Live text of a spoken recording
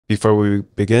Before we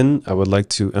begin, I would like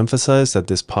to emphasize that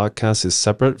this podcast is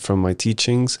separate from my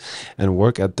teachings and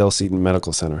work at Dell Seton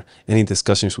Medical Center. Any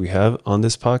discussions we have on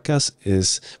this podcast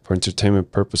is for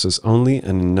entertainment purposes only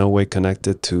and in no way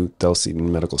connected to Dell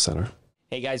Seton Medical Center.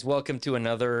 Hey guys, welcome to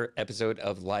another episode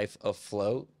of Life of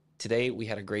Flow. Today we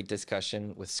had a great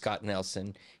discussion with Scott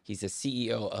Nelson. He's the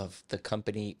CEO of the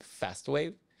company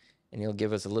FastWave, and he'll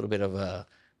give us a little bit of a,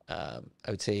 I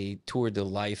would say, tour de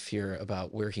life here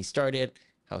about where he started,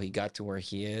 how he got to where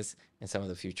he is, and some of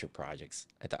the future projects.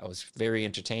 I thought it was very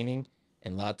entertaining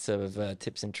and lots of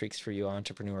tips and tricks for you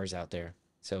entrepreneurs out there.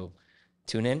 So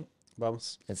tune in.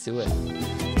 Vamos. Let's do it.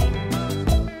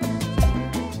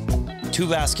 Two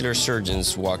vascular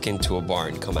surgeons walk into a bar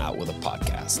and come out with a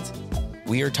podcast.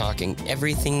 We are talking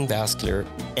everything vascular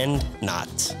and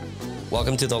not.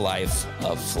 Welcome to the Life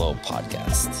of Flow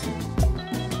podcast.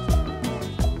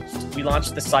 We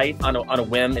launched the site on a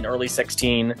whim in early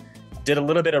 16. Did a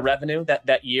little bit of revenue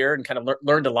that year and kind of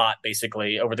learned a lot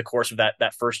basically over the course of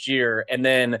that first year. And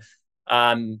then,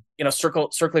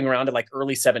 circling around to like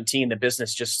early 17, the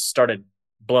business just started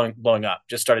blowing up,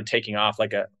 just started taking off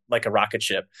like a rocket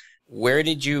ship. Where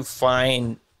did you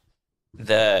find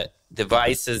the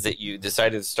devices that you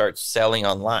decided to start selling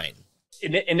online?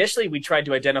 Initially, we tried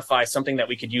to identify something that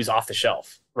we could use off the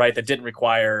shelf, right? That didn't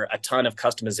require a ton of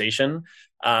customization,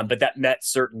 but that met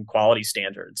certain quality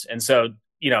standards. And so,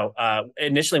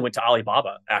 initially went to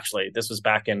Alibaba, actually. This was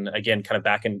back in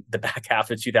the back half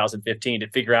of 2015 to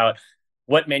figure out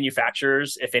what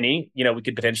manufacturers, if any, we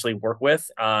could potentially work with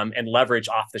and leverage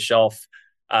off the shelf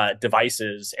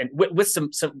devices and with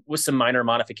some minor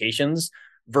modifications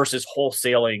versus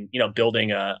wholesaling,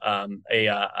 building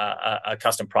a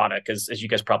custom product. Because as you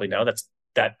guys probably know,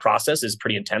 that process is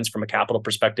pretty intense from a capital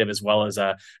perspective as well as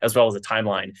a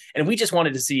timeline. And we just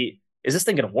wanted to see, is this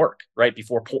thing going to work, right?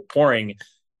 Before pouring,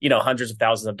 hundreds of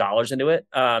thousands of dollars into it.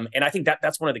 And I think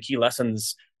that's one of the key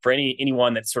lessons for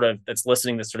anyone that's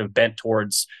listening, that's sort of bent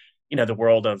towards, the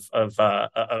world of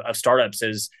startups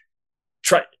is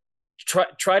try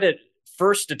to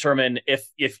first determine if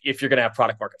you're going to have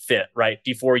product market fit, right?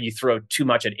 Before you throw too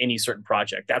much at any certain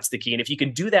project. That's the key. And if you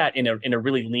can do that in a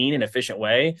really lean and efficient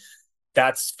way,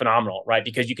 that's phenomenal, right?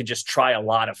 Because you can just try a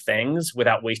lot of things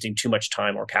without wasting too much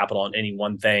time or capital on any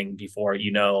one thing before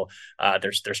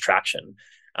there's traction.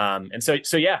 And so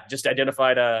just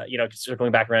identified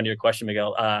circling back around to your question,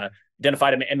 Miguel,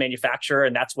 identified a manufacturer,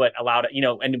 and that's what allowed it,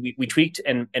 and we tweaked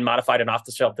and modified an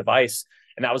off-the-shelf device,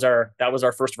 and that was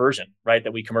our first version, right,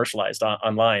 that we commercialized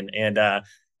online. And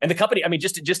the company, I mean,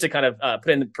 just to kind of put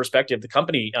it in perspective, the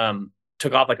company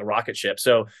took off like a rocket ship.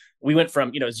 So we went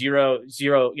from zero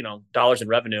dollars in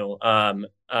revenue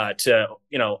to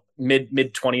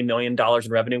mid $20 million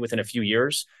in revenue within a few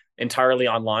years, entirely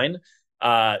online,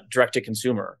 direct to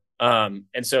consumer. And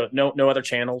so no other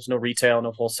channels, no retail,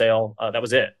 no wholesale. That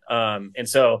was it.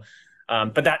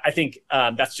 But that, I think,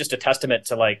 that's just a testament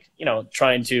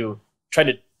to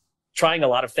trying a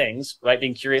lot of things, right?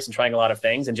 Being curious and trying a lot of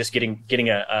things and just getting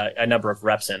a number of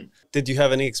reps in. Did you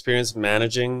have any experience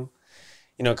managing,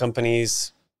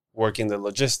 companies, working the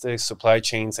logistics, supply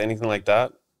chains, anything like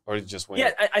that? Or did you just win?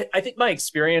 Yeah, I think my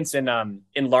experience in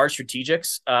large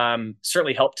strategics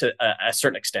certainly helped to a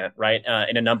certain extent, right?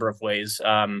 In a number of ways.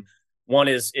 One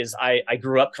is I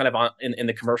grew up kind of in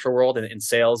the commercial world and in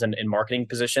sales and in marketing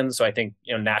positions, so I think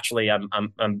naturally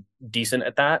I'm decent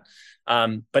at that.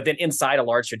 But then inside a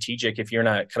large strategic, if you're in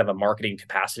a kind of a marketing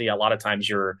capacity, a lot of times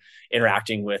you're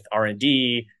interacting with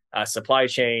R&D, supply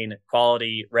chain,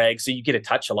 quality, regs, so you get to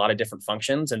touch a lot of different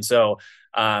functions, and so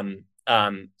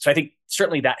I think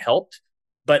certainly that helped.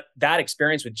 But that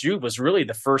experience with Juve was really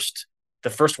the first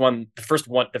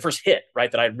hit,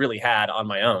 right, that I really had on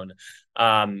my own.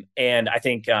 And I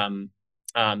think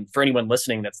for anyone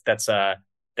listening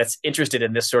that's interested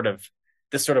in this sort of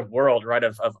world, right,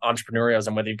 of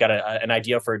entrepreneurialism, whether you've got an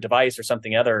idea for a device or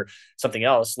something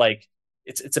else, like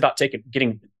it's about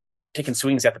taking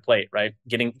swings at the plate, right?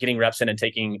 Getting reps in and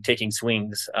taking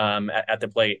swings at the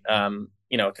plate.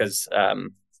 Because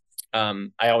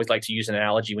I always like to use an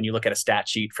analogy when you look at a stat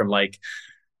sheet from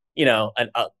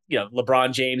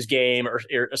LeBron James game or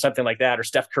something like that, or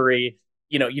Steph Curry,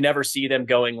 you never see them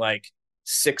going like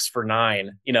 6 for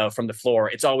 9, from the floor.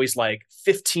 It's always like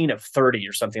 15 of 30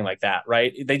 or something like that,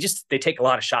 right? They take a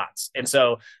lot of shots. And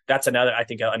so that's another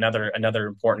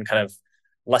important kind of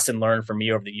lesson learned from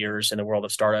me over the years in the world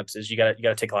of startups is you got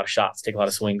to take a lot of shots, take a lot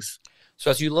of swings. So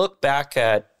as you look back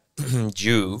at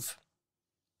Juve,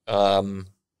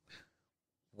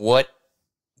 what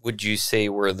would you say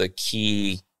were the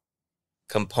key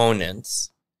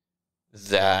components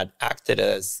that acted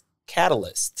as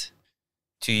catalyst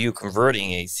to you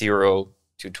converting a $0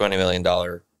 to $20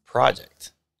 million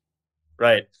project.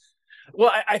 Right.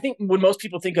 Well, I think when most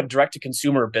people think of direct to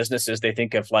consumer businesses, they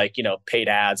think of like, paid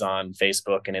ads on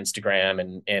Facebook and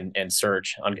Instagram and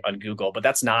search on Google, but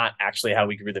that's not actually how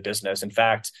we grew the business. In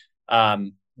fact,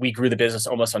 we grew the business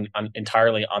almost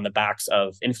entirely on the backs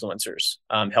of influencers,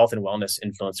 health and wellness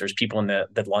influencers, people in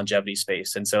the longevity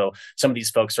space. And so some of these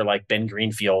folks are like Ben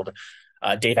Greenfield,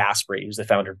 Dave Asprey, who's the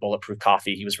founder of Bulletproof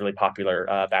Coffee. He was really popular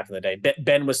back in the day.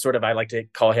 Ben was sort of, I like to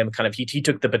call him kind of, he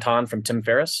took the baton from Tim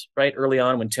Ferriss, right? Early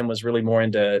on when Tim was really more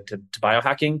into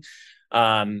biohacking.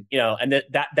 And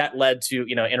that led to,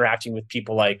 interacting with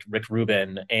people like Rick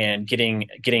Rubin and getting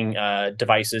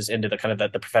devices into the kind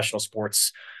of the professional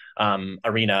sports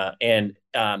arena. And,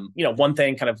 one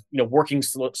thing kind of, working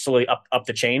slowly up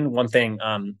the chain, one thing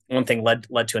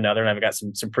led to another. And I've got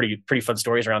some pretty fun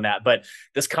stories around that. But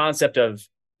this concept of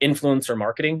influencer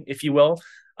marketing, if you will,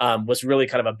 was really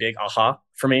kind of a big aha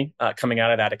for me coming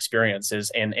out of that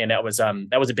experiences. And that was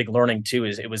a big learning too,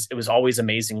 is it was always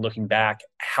amazing looking back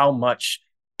how much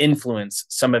influence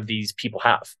some of these people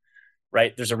have,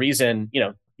 right? There's a reason,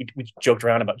 we joked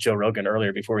around about Joe Rogan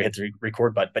earlier before we hit the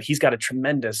record button, but he's got a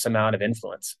tremendous amount of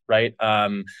influence, right?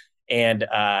 And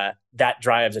that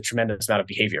drives a tremendous amount of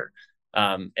behavior.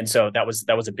 And so that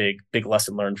was a big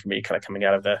lesson learned for me, kind of coming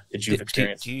out of the Juve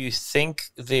experience. Do you think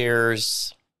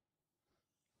there's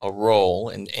a role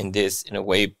in this, in a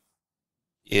way,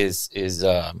 is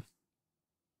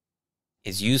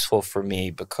useful for me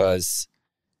because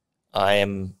I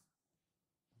am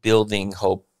building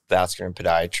Hope Vascular and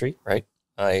Podiatry, right?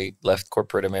 I left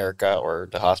corporate America or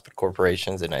the hospital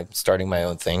corporations, and I'm starting my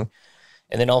own thing.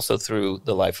 And then also through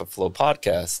the Life of Flow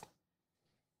podcast,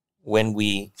 when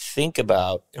we think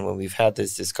about, and when we've had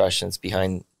these discussions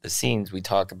behind the scenes, we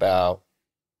talk about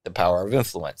the power of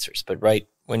influencers. But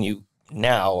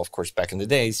now, of course, back in the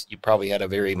days, you probably had a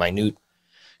very minute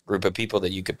group of people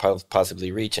that you could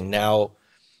possibly reach. And now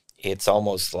it's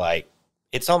almost like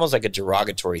a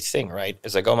derogatory thing, right?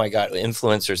 It's like, oh my God,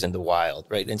 influencers in the wild,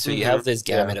 right? And so you have this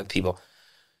gamut of people.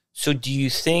 So do you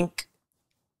think,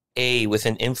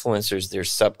 within influencers,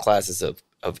 there's subclasses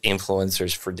of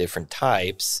influencers for different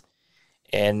types?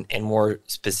 And more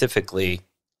specifically,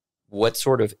 what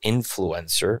sort of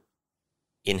influencer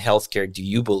in healthcare do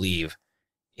you believe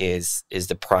is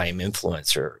the prime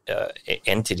influencer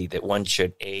entity that one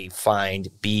should find,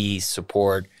 B,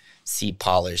 support, C,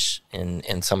 polish,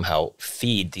 and somehow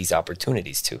feed these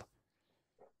opportunities to?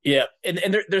 Yeah.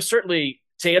 And there's certainly,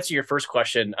 to answer your first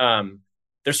question,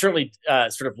 there's certainly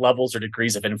sort of levels or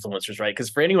degrees of influencers, right? Because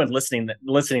for anyone listening to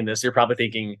this, you're probably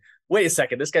thinking, wait a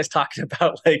second, this guy's talking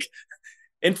about like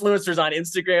influencers on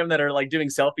Instagram that are like doing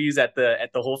selfies at the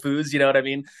Whole Foods. You know what I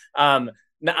mean?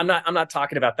 No, I'm not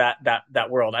talking about that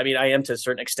world. I mean, I am to a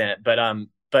certain extent, but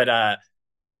I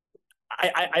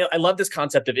love this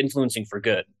concept of influencing for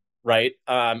good. Right.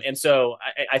 And so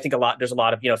I think there's a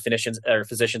lot of, physicians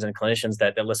and clinicians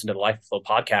that listen to the Life of Flow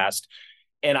podcast.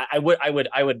 And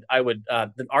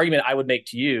the argument I would make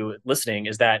to you listening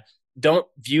is that don't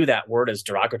view that word as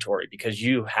derogatory, because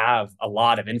you have a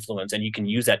lot of influence and you can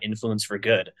use that influence for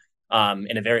good,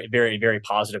 in a very, very, very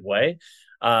positive way.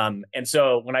 And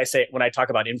so when I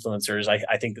talk about influencers,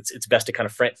 I think it's best to kind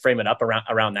of frame it up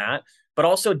around that, but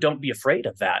also don't be afraid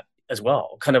of that as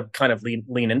well. Kind of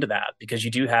lean into that, because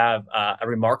you do have a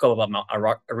remarkable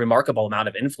amount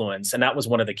of influence. And that was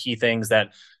one of the key things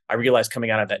that I realized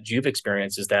coming out of that Juve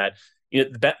experience, is that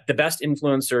the best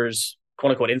influencers,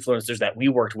 quote unquote influencers, that we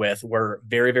worked with were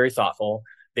very, very thoughtful.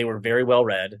 They were very well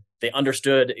read. They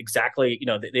understood exactly,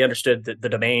 they understood the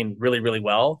domain really, really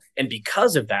well. And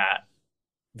because of that,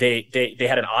 they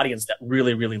had an audience that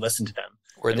really, really listened to them.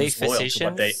 Were they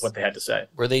physicians? What they had to say.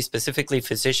 Were they specifically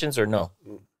physicians or no?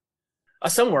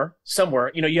 Some were.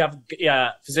 You have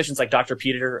physicians like Dr.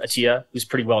 Peter Attia, who's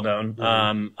pretty well known.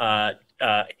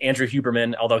 Andrew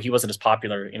Huberman, although he wasn't as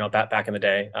popular, back in the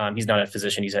day. He's not a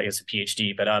physician; he's, I guess, a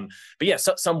PhD. But yeah,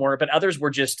 some were. But others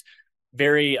were just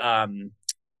very into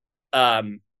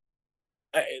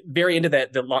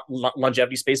the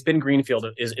longevity space. Ben Greenfield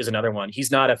is another one.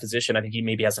 He's not a physician. I think he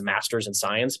maybe has a master's in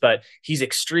science, but he's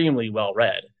extremely well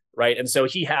read. Right. And so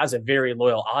he has a very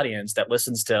loyal audience that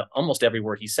listens to almost every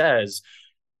word he says,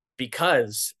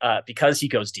 because he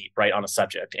goes deep, right, on a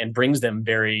subject, and brings them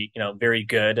very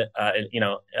good,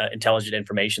 intelligent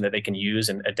information that they can use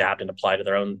and adapt and apply to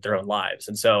their own lives.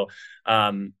 And so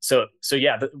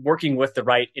working with the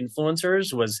right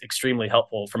influencers was extremely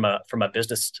helpful from a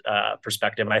business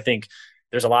perspective. And I think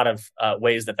there's a lot of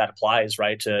ways that applies,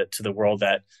 right, to the world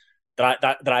that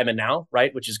I'm in now,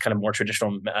 right, which is kind of more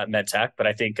traditional med tech. But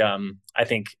I think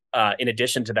in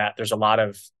addition to that, there's a lot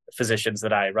of physicians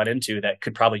that I run into that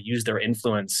could probably use their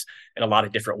influence in a lot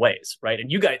of different ways, right? And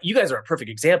you guys are a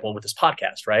perfect example with this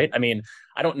podcast, right? I mean,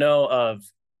 I don't know of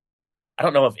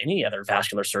any other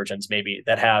vascular surgeons maybe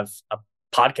that have a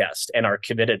podcast and are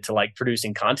committed to like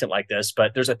producing content like this,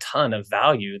 but there's a ton of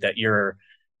value that you're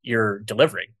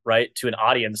delivering, right, to an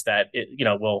audience that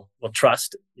will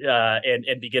trust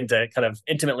and begin to kind of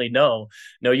intimately know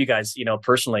you guys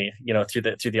personally through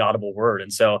the audible word.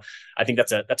 And so I think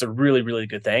that's a really, really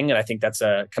good thing, and I think that's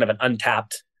a kind of an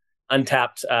untapped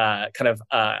kind of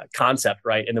concept,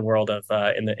 right, in the world of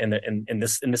in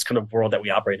this kind of world that we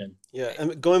operate in. Yeah,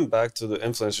 and going back to the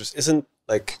influencers, isn't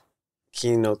like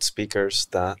keynote speakers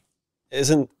that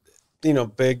isn't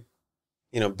big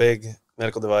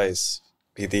medical device,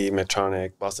 BD,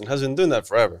 Medtronic, Boston has been doing that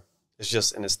forever. It's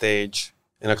just in a stage,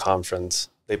 in a conference,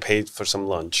 they paid for some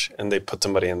lunch and they put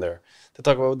somebody in there to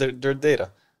talk about their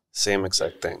data. Same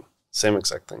exact thing.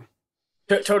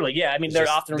 Totally, yeah. I mean, they're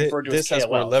often referred to as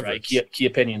KOLs, right? Key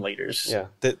opinion leaders. Yeah,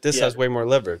 this has way more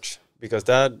leverage because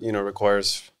that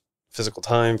requires physical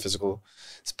time, physical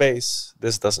space.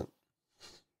 This doesn't.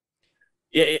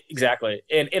 Yeah, exactly.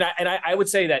 And I would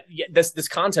say that this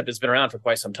concept has been around for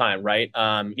quite some time, right?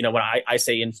 When I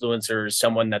say influencers,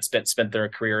 someone that's spent their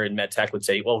career in MedTech would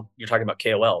say, well, you're talking about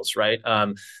KOLs, right?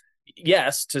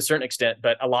 Yes, to a certain extent,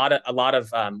 but a lot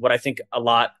of what I think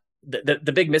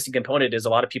the big missing component is a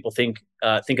lot of people think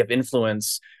of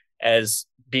influence as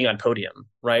being on podium,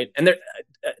 right? And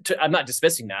I'm not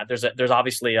dismissing that. There's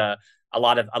obviously a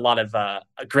lot of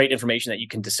great information that you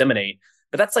can disseminate.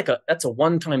 But that's a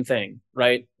one-time thing,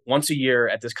 right? Once a year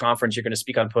at this conference, you're going to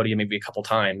speak on podium maybe a couple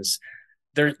times.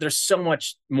 There's so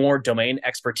much more domain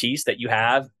expertise that you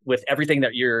have with everything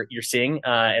that you're seeing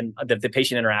and the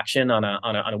patient interaction on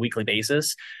a weekly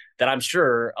basis that I'm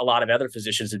sure a lot of other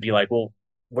physicians would be like, well,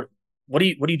 what do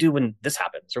you do when this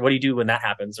happens, or what do you do when that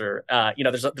happens, or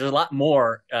there's a lot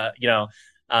more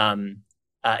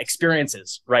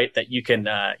experiences, right, that you can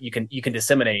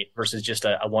disseminate versus just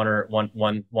a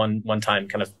one time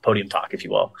kind of podium talk, if you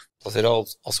will. Plus, it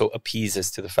also appeases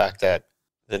to the fact that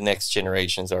the next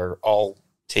generations are all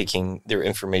taking their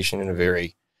information in a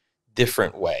very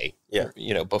different way. Yeah,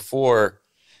 before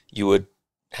you would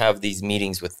have these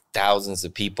meetings with thousands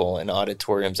of people in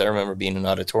auditoriums. I remember being in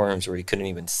auditoriums where you couldn't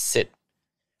even sit,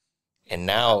 and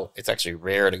now it's actually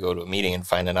rare to go to a meeting and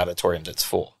find an auditorium that's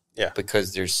full. Yeah,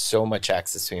 because there's so much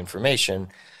access to information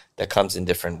that comes in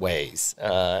different ways.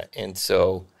 And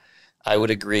so I would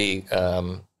agree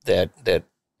that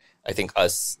I think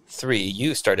us three,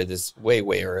 you started this way,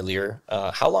 way earlier.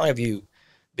 How long have you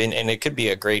been, and it could be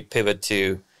a great pivot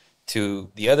to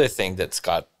the other thing that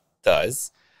Scott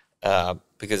does,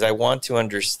 because I want to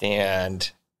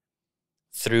understand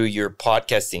through your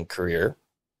podcasting career,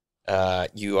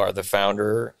 you are the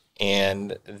founder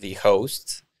and the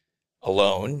host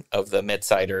alone of the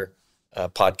MedSider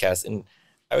podcast. And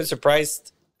I was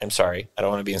surprised. I'm sorry, I don't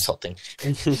want to be insulting.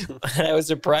 I was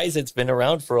surprised it's been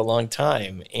around for a long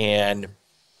time. And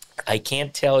I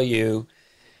can't tell you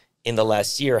in the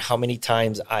last year how many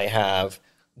times I have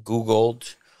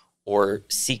Googled or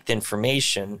seeked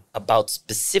information about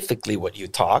specifically what you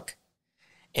talk.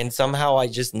 And somehow I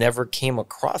just never came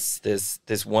across this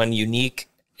one unique,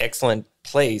 excellent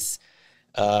place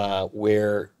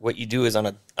where what you do is on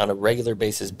a regular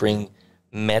basis bring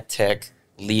MedTech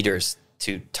leaders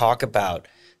to talk about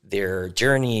their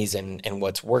journeys and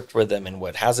what's worked with them and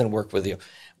what hasn't worked with you,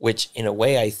 which in a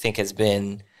way I think has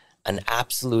been an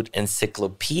absolute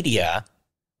encyclopedia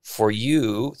for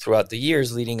you throughout the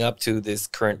years leading up to this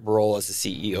current role as a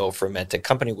CEO for a MedTech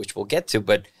company, which we'll get to.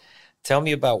 But tell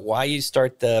me about why you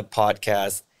start the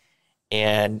podcast.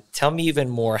 And tell me even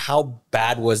more, how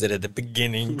bad was it at the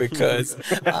beginning? Because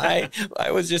I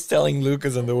was just telling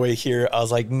Lucas on the way here, I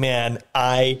was like, man,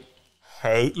 I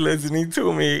hate listening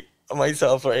to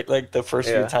myself, right? Like the first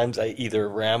few times I either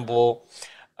ramble.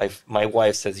 My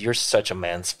wife says, you're such a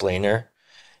mansplainer.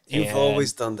 You've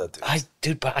always done that,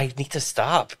 dude. But I need to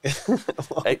stop.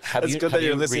 Have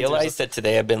you realized that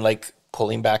today I've been like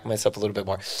pulling back myself a little bit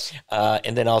more?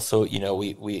 And then also,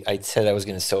 I said I was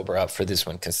going to sober up for this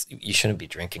one because you shouldn't be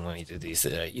drinking when you do these.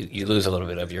 You lose a little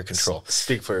bit of your control.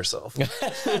 Speak for yourself.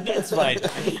 That's fine.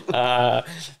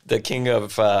 The king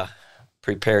of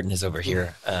preparedness over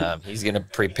here. He's going to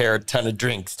prepare a ton of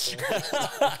drinks.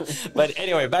 But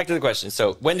anyway, back to the question.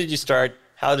 So when did you start?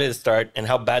 How did it start? And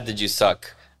how bad did you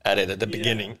suck at it at the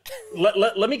beginning?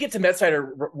 Let me get to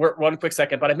MedSider one quick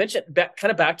second, but I mentioned back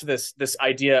to this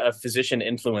idea of physician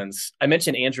influence. I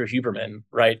mentioned Andrew Huberman,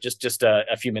 right? Just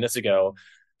a few minutes ago,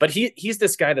 but he's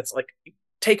this guy that's like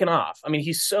taken off. I mean,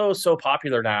 he's so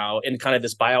popular now in kind of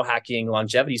this biohacking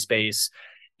longevity space.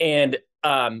 And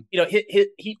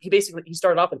he basically he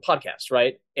started off with podcasts,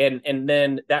 right? And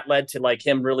then that led to like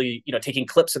him really, taking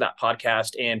clips of that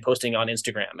podcast and posting on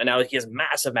Instagram. And now he has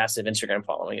massive Instagram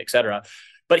following, et cetera.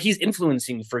 But he's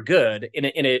influencing for good in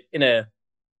a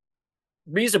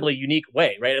reasonably unique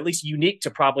way, right? At least unique to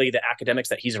probably the academics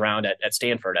that he's around at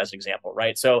Stanford, as an example,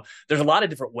 right? So there's a lot of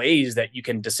different ways that you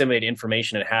can disseminate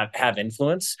information and have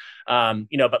influence.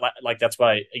 But like that's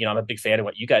why I'm a big fan of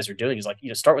what you guys are doing. Is like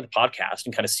start with a podcast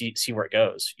and kind of see where it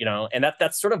goes. And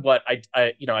that's sort of what I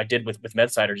did with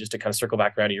MedSider, just to kind of circle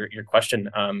back around to your question,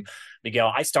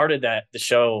 Miguel. I started the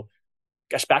show,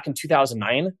 gosh, back in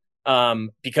 2009.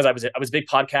 Because I was a big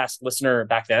podcast listener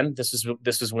back then. This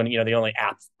was when the only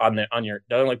app the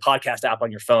only podcast app on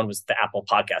your phone was the Apple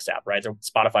Podcast app, right?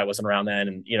 Spotify wasn't around then,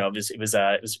 and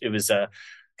it was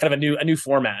kind of a new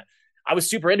format. I was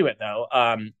super into it though,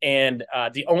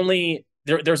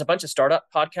 there was a bunch of startup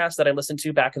podcasts that I listened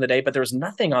to back in the day, but there was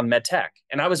nothing on MedTech,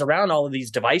 and I was around all of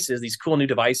these devices, these cool new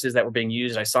devices that were being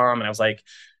used. I saw them, and I was like,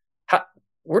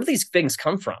 where do these things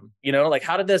come from? Like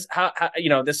how did this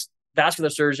this vascular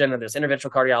surgeon or this interventional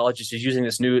cardiologist is using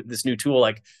this new tool,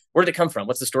 like where did it come from?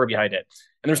 What's the story behind it?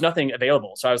 And there's nothing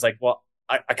available. So I was like, well,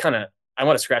 I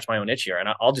want to scratch my own itch here, and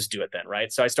I'll just do it then,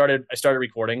 right? So I started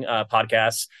recording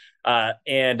podcasts,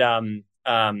 and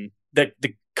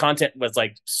the content was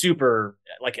like super,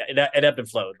 like it ebbed and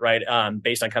flowed, right?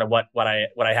 Based on kind of what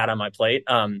I had on my plate.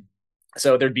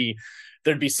 So there'd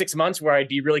be 6 months where I'd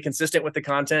be really consistent with the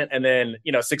content, and then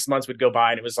 6 months would go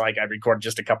by and it was like I'd record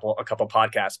just a couple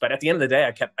podcasts. But at the end of the day,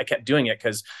 I kept doing it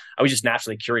because I was just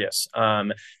naturally curious.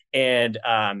 And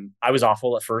I was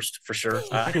awful at first, for sure,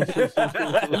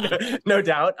 no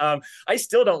doubt. I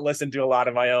still don't listen to a lot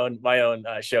of my own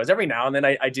shows. Every now and then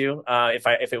I do,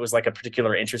 if it was like a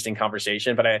particular interesting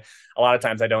conversation. But a lot of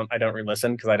times I don't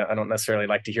re-listen because I don't necessarily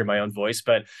like to hear my own voice.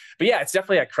 But yeah, it's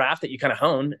definitely a craft that you kind of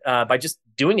hone by just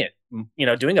doing it.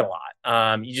 Doing it a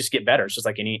lot. You just get better. It's just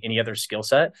like any other skill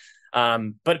set.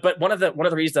 But one of the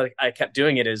reasons that I kept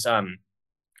doing it is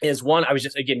one, I was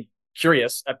just, again,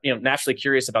 curious, naturally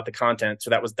curious about the content. So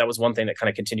that was one thing that kind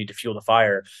of continued to fuel the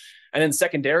fire. And then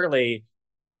secondarily,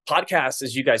 podcasts,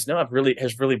 as you guys know,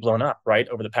 has really blown up, right,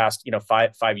 over the past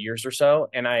 5 years or so.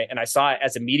 And I saw it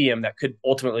as a medium that could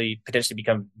ultimately potentially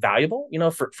become valuable,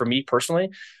 for me personally.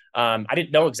 I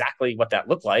didn't know exactly what that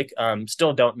looked like.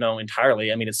 Still don't know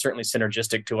entirely. I mean, it's certainly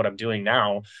synergistic to what I'm doing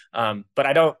now.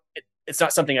 But it's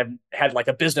not something I've had like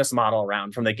a business model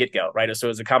around from the get-go, right? So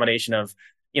it was a combination of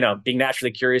being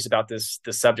naturally curious about this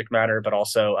subject matter, but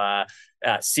also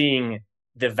seeing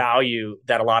the value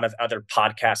that a lot of other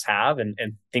podcasts have, and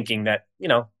thinking that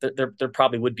there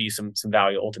probably would be some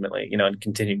value ultimately, and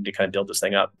continuing to kind of build this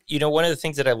thing up. One of the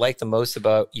things that I like the most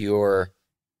about your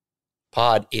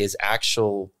pod is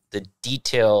the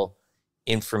detail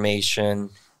information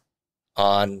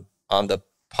on the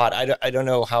pod. I don't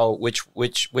know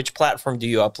which platform do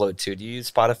you upload to? Do you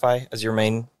use Spotify as your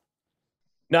main?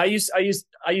 No,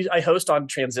 I host on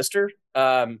Transistor,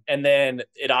 and then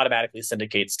it automatically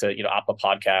syndicates to Apple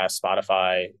Podcasts,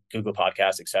 Spotify, Google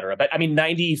Podcasts, etc. But I mean,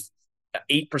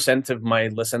 98% of my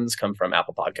listens come from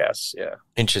Apple Podcasts. Yeah.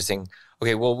 Interesting.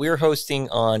 Okay, well, we're hosting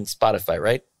on Spotify,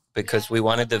 right? Because we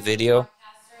wanted the video.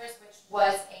 Which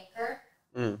was Anchor.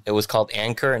 It was called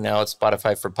Anchor, and now it's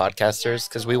Spotify for podcasters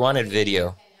because we wanted video.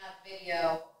 You can have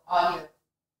video on your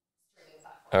streaming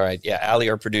platform. All right. Yeah. Ali,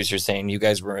 our producer, saying you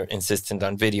guys were insistent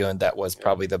on video, and that was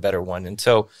probably the better one. And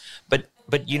so, but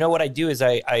what I do is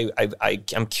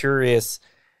I'm curious,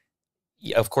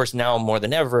 of course, now more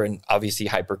than ever, and obviously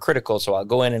hypercritical. So I'll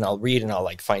go in and I'll read and I'll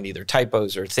like find either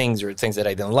typos or things that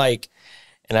I didn't like.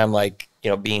 And I'm like,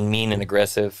 being mean and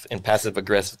aggressive and passive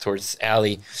aggressive towards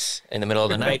Ali in the middle of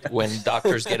the night when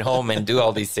doctors get home and do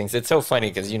all these things. It's so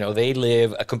funny because, they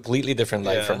live a completely different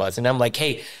life from us. And I'm like,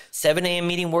 hey, 7 a.m.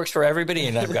 meeting works for everybody.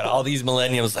 And I've got all these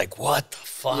millennials like, what the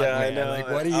fuck, man? I know. Like,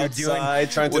 what are you doing?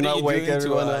 Trying to not wake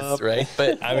everyone up. Right?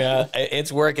 But I mean,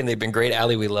 it's working. They've been great.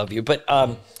 Ali, we love you. But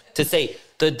to say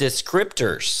the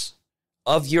descriptors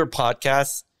of your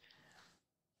podcast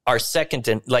are second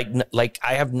to like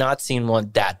I have not seen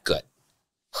one that good.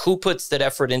 Who puts that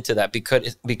effort into that?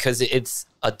 Because it's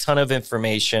a ton of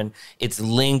information. It's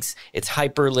links, it's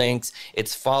hyperlinks,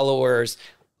 it's followers.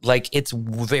 Like it's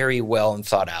very well and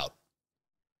thought out.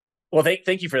 Well,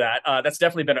 thank you for that. That's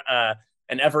definitely been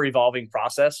an ever evolving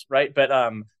process, right? But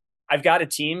I've got a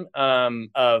team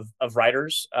of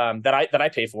writers that I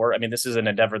pay for. I mean, this is an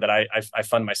endeavor that I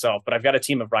fund myself, but I've got a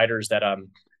team of writers that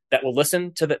will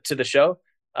listen to the show.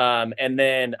 And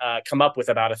then come up with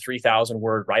about a 3,000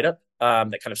 word write-up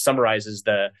that kind of summarizes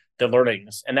the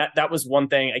learnings. And that was one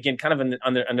thing, again, kind of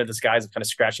under the guise of kind of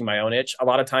scratching my own itch. A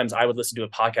lot of times I would listen to a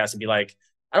podcast and be like,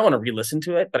 I don't want to re-listen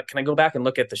to it, but can I go back and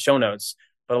look at the show notes?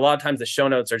 But a lot of times the show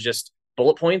notes are just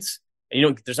bullet points,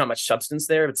 and there's not much substance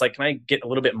there. It's like, can I get a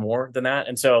little bit more than that?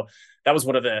 And so that was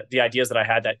one of the ideas that I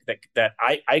had that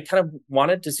I kind of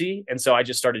wanted to see. And so I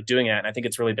just started doing it. And I think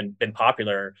it's really been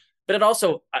popular. But it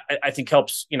also, I think,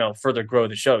 helps further grow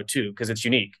the show too, because it's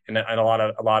unique, and a lot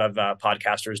of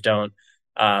podcasters don't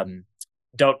I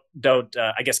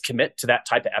guess commit to that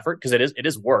type of effort, because it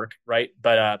is work, right?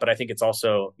 But I think it's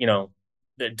also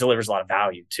it delivers a lot of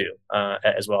value too,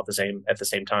 as well at the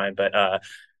same time.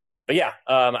 But yeah,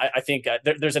 I think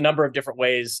there's a number of different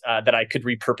ways that I could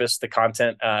repurpose the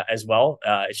content as well.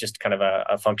 It's just kind of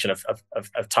a function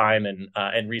of time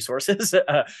and resources.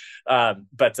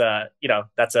 But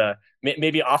that's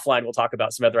maybe offline we'll talk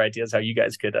about some other ideas how you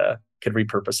guys could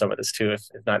repurpose some of this too. If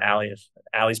not Allie, if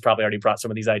Allie's probably already brought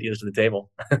some of these ideas to the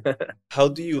table. How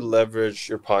do you leverage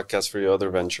your podcast for your other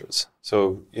ventures?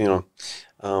 So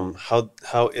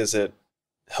how is it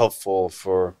helpful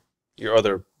for your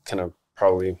other kind of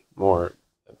probably more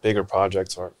bigger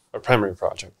projects or primary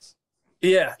projects?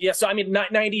 Yeah. So,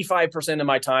 95% of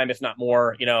my time, if not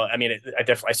more,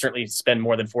 I certainly spend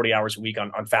more than 40 hours a week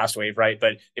on FastWave, right?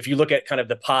 But if you look at kind of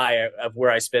the pie of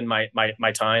where I spend my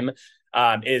time,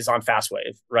 is on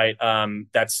FastWave, right?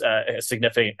 That's a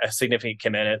significant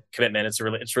commitment.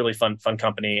 It's really fun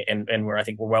company, and where I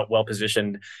think we're well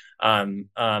positioned, and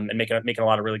making a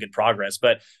lot of really good progress.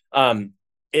 But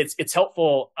it's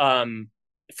helpful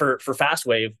for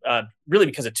FastWave, really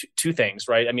because of two things,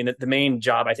 right? The main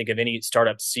job, I think, of any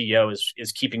startup CEO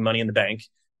is keeping money in the bank,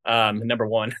 number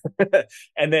one,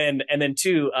 and then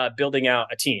two, building out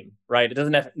a team, right? It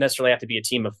doesn't necessarily have to be a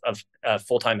team of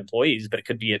full-time employees, but it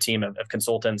could be a team of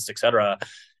consultants, et cetera.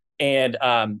 And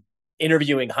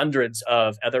interviewing hundreds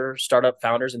of other startup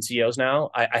founders and CEOs now,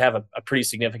 I have a pretty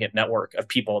significant network of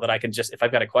people that I can just, if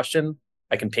I've got a question,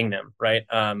 I can ping them right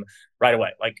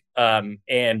away,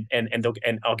 and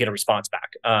I'll get a response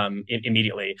back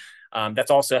immediately.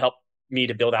 That's also helped me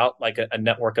to build out like a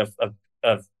network of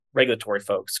regulatory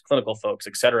folks, clinical folks,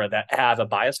 et cetera, that have a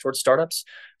bias towards startups.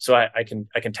 So I can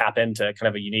tap into kind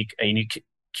of a unique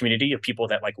community of people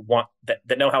that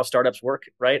that know how startups work,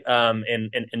 right? In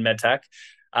MedTech.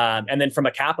 And then from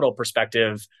a capital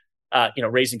perspective,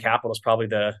 raising capital is probably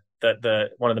the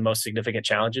one of the most significant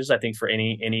challenges, I think, for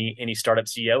any startup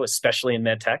CEO, especially in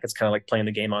MedTech. It's kind of like playing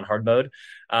the game on hard mode.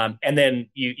 And then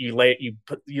you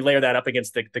layer that up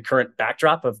against the current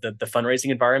backdrop of the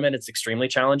fundraising environment. It's extremely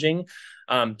challenging.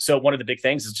 So one of the big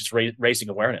things is just raising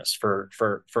awareness for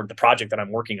the project that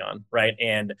I'm working on, right?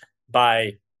 And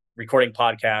by recording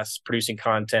podcasts, producing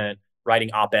content, writing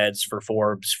op-eds for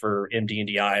Forbes, for MD and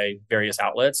DI, various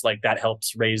outlets, like that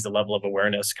helps raise the level of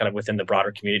awareness kind of within the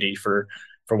broader community for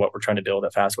what we're trying to build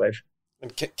at FastWave.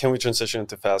 And can we transition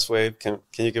into FastWave? Can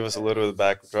you give us a little bit of the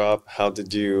backdrop? How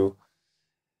did you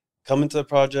come into the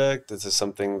project? Is this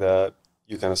something that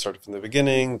you kind of started from the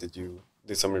beginning? Did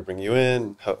somebody bring you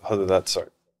in? How did that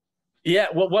start? Yeah,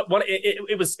 well,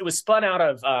 it was spun out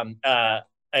of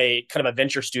a kind of a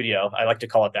venture studio. I like to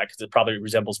call it that because it probably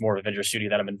resembles more of a venture studio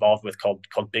that I'm involved with called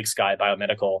Big Sky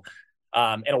Biomedical.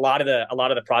 And a lot of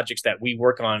the projects that we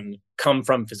work on come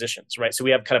from physicians, right? So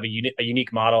we have kind of a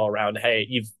unique model around,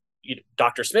 hey,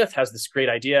 Dr. Smith has this great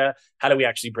idea. How do we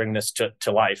actually bring this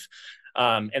to life?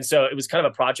 And so it was kind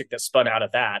of a project that spun out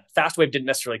of that. FastWave didn't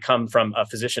necessarily come from a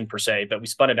physician per se, but we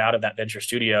spun it out of that venture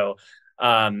studio.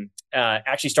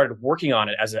 Actually started working on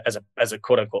it as a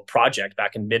quote unquote project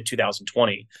back in mid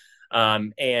 2020.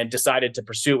 And decided to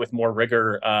pursue it with more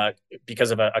rigor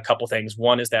because of a couple things.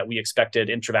 One is that we expected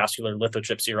intravascular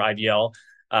lithotripsy, or IVL,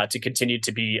 to continue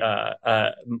to be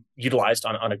utilized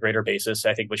on a greater basis.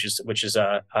 I think which is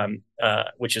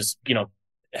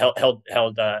held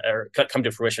or come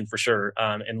to fruition for sure,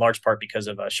 in large part because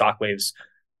of Shockwave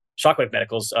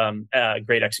Medical's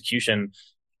great execution.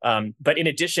 But in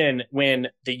addition, when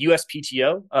the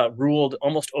USPTO ruled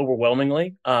almost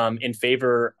overwhelmingly in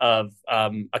favor of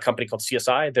a company called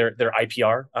CSI, their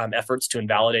IPR efforts to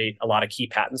invalidate a lot of key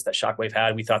patents that Shockwave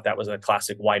had, we thought that was a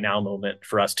classic why now moment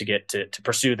for us to get to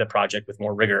pursue the project with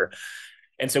more rigor.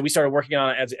 And so we started working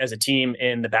on it as a team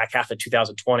in the back half of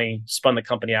 2020, spun the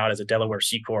company out as a Delaware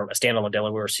C Corp, a standalone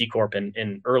Delaware C Corp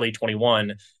in early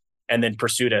 21. And then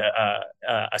pursued a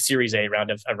Series A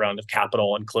round of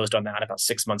capital and closed on that about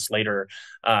 6 months later.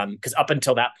 Because up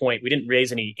until that point, we didn't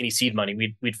raise any seed money.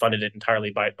 We'd funded it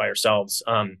entirely by ourselves.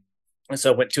 And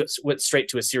so went straight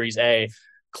to a Series A,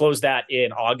 closed that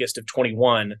in August of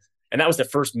 21, And that was the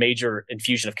first major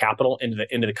infusion of capital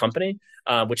into the company,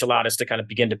 which allowed us to kind of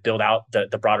begin to build out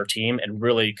the broader team and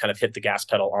really kind of hit the gas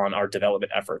pedal on our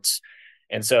development efforts.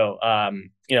 And so,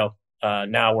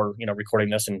 now we're, recording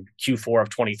this in Q4 of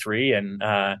 23 and,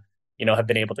 have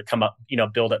been able to come up,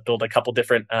 build a couple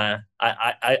different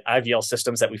IVL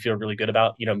systems that we feel really good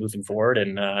about, moving forward.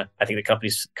 And I think the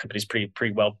company's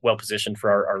pretty well positioned for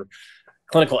our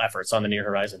clinical efforts on the near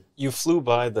horizon. You flew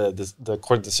by the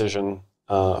court decision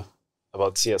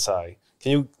about CSI.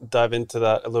 Can you dive into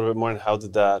that a little bit more, and how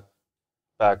did that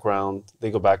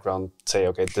legal background say,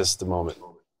 okay, this is the moment?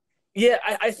 Yeah,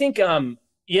 I think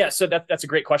so that's a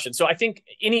great question. So I think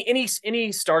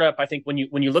any startup, I think when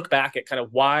you look back at kind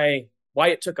of why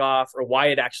it took off or why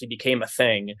it actually became a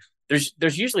thing,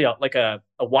 there's usually a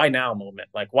why now moment.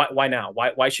 Like why now?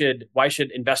 Why should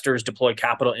investors deploy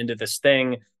capital into this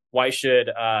thing? Why should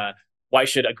a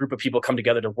group of people come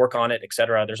together to work on it, et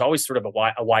cetera? There's always sort of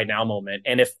a why now moment.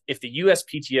 And if the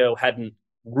USPTO hadn't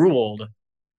ruled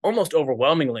almost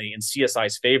overwhelmingly in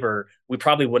CSI's favor, we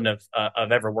probably wouldn't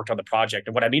have ever worked on the project.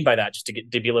 And what I mean by that, just to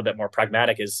be a little bit more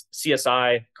pragmatic, is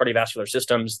CSI, Cardiovascular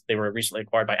Systems, they were recently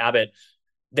acquired by Abbott.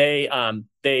 They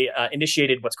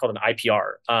initiated what's called an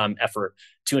IPR effort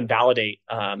to invalidate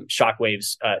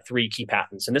Shockwave's 3 key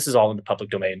patents, and this is all in the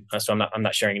public domain. So I'm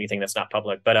not sharing anything that's not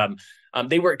public, but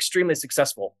they were extremely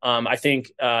successful. I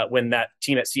think when that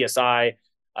team at CSI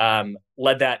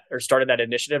led that or started that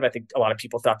initiative, I think a lot of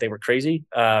people thought they were crazy,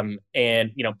 and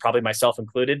probably myself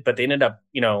included. But they ended up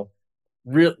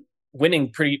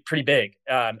winning pretty big,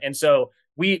 and so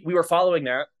we were following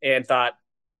that and thought,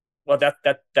 well,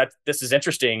 that this is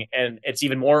interesting, and it's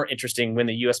even more interesting when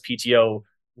the USPTO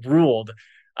ruled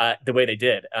the way they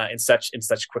did in such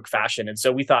quick fashion. And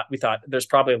so we thought there's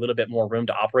probably a little bit more room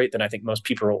to operate than I think most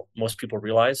people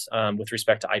realize with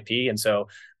respect to IP. And so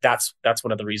that's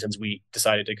one of the reasons we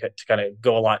decided to kind of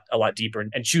go a lot deeper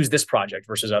and choose this project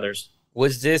versus others.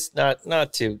 Was this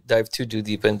not to dive too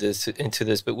deep into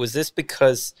this, but was this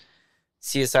because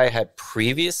CSI had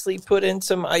previously put in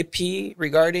some IP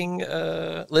regarding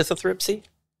lithotripsy?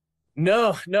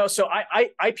 No. So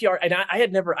IPR, and I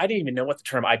didn't even know what the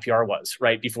term IPR was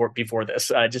right before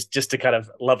this. Just to kind of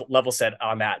level set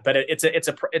on that. But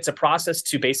it's a process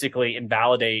to basically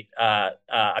invalidate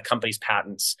a company's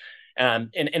patents.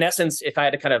 In essence, if I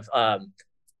had to kind of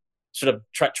sort of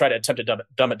try to attempt to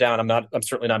dumb it down, I'm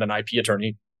certainly not an IP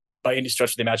attorney by any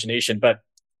stretch of the imagination, but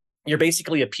you're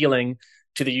basically appealing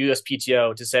to the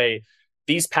USPTO to say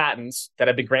these patents that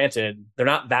have been granted, they're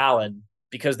not valid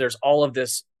because there's all of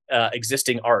this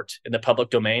existing art in the public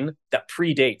domain that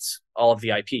predates all of the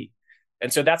IP.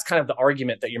 And so that's kind of the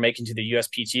argument that you're making to the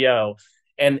USPTO.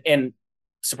 And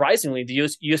surprisingly, the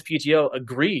USPTO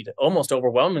agreed almost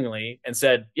overwhelmingly and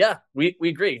said, yeah, we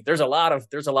agree. There's a lot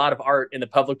of art in the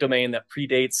public domain that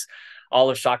predates all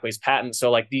of Shockwave's patents. So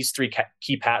like these 3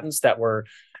 key patents that were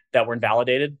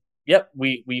invalidated, yep,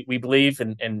 we believe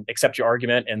and accept your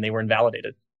argument, and they were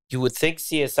invalidated. You would think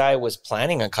CSI was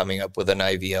planning on coming up with an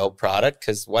IVL product,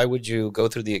 because why would you go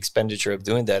through the expenditure of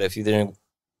doing that if you didn't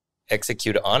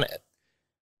execute on it?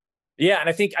 Yeah, and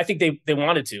I think they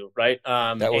wanted to, right?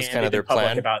 That was kind of their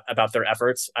plan about their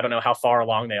efforts. I don't know how far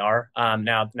along they are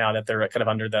now that they're kind of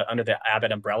under the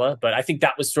Abbott umbrella, but I think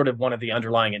that was sort of one of the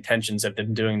underlying intentions of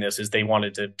them doing this, is they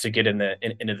wanted to get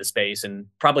into the space and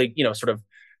probably sort of,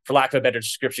 for lack of a better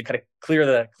description, kind of clear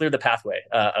the pathway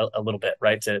a little bit,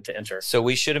 right, to enter. So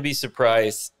we shouldn't be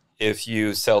surprised if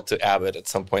you sell to Abbott at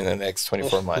some point in the next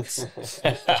 24 months.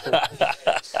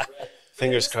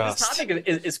 Fingers crossed.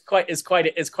 This topic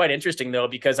is quite interesting though,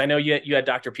 because I know you had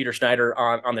Dr. Peter Schneider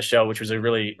on the show, which was a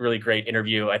really, really great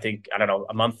interview. I think, I don't know,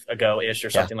 a month ago ish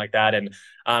or something like that. And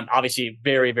obviously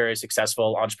very, very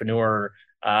successful entrepreneur,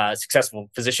 successful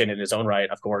physician in his own right,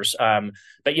 of course.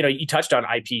 But you touched on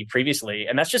IP previously,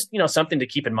 and that's just something to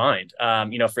keep in mind.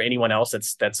 For anyone else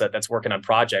that's working on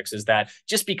projects, is that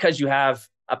just because you have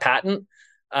a patent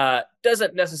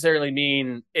doesn't necessarily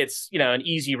mean it's an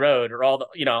easy road, or all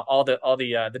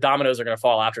the dominoes are going to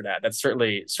fall after that. That's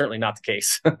certainly not the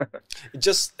case. It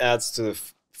just adds to the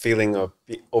feeling of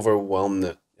being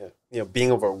overwhelmed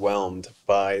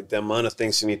by the amount of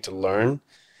things you need to learn.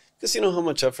 Because you know how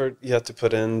much effort you have to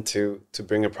put in to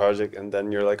bring a project, and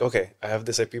then you're like, okay, I have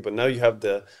this IP, but now you have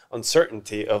the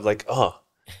uncertainty of like,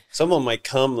 someone might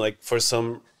come like for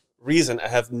some reason I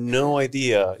have no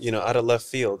idea, out of left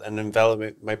field, and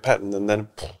invalidate my patent, and then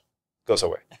goes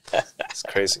away. It's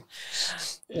crazy.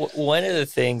 One of the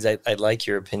things I'd like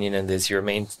your opinion on this, you're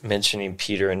mentioning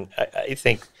Peter, and I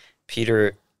think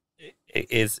Peter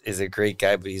is a great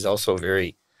guy, but he's also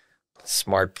very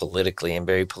smart politically and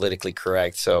very politically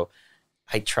correct. So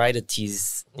I try to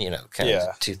tease, kind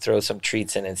of to throw some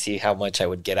treats in and see how much I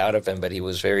would get out of him. But he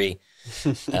was very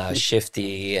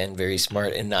shifty and very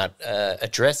smart in not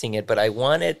addressing it. But I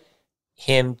wanted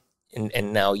him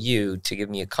and now you to give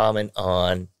me a comment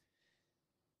on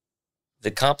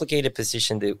the complicated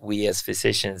position that we as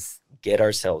physicians get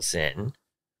ourselves in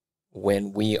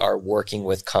when we are working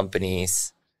with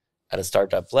companies at a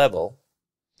startup level,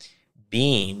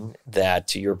 being that,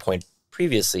 to your point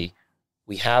previously,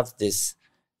 we have this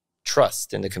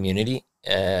trust in the community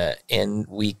and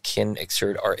we can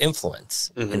exert our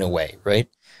influence in a way, right?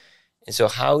 And so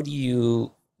how do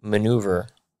you maneuver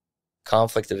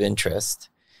conflict of interest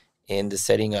in the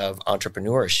setting of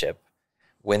entrepreneurship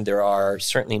when there are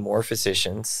certainly more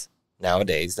physicians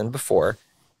nowadays than before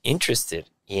interested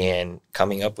in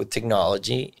coming up with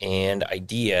technology and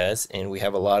ideas? And we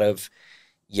have a lot of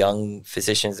young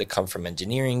physicians that come from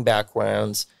engineering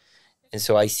backgrounds. And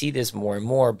so I see this more and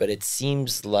more, but it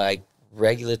seems like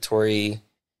regulatory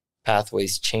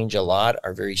pathways change a lot,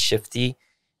 are very shifty.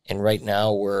 And right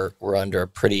now we're under a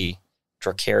pretty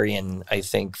Druckerian, I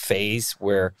think, phase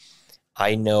where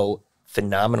I know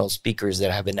phenomenal speakers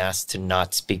that have been asked to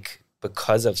not speak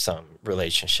because of some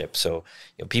relationship. So,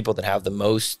 people that have the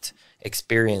most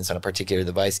experience on a particular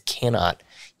device cannot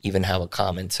even have a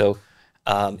comment. So,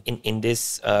 in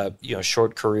this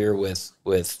short career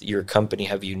with your company,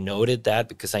 have you noted that?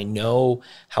 Because I know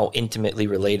how intimately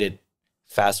related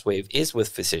FastWave is with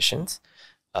physicians,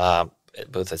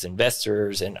 both as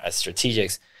investors and as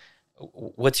strategics.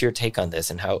 What's your take on this,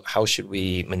 and how should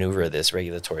we maneuver this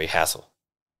regulatory hassle?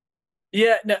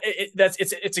 Yeah, no,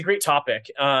 it's a great topic,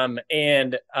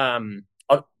 and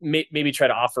I'll maybe try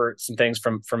to offer some things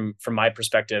from my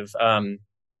perspective on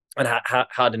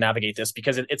how to navigate this,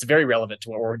 because it's very relevant to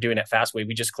what we're doing at FastWave.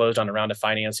 We just closed on a round of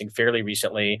financing fairly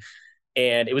recently,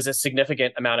 and it was a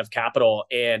significant amount of capital,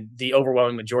 and the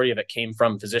overwhelming majority of it came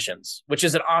from physicians, which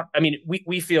is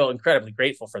we feel incredibly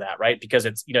grateful for that, right? Because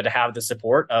it's, to have the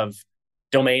support of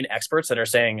domain experts that are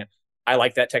saying, I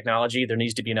like that technology, there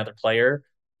needs to be another player.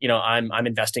 I'm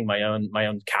investing my own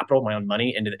capital, my own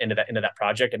money into that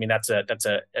project. I mean, that's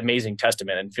a amazing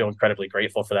testament, and feel incredibly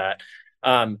grateful for that.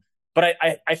 But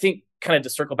I think, kind of to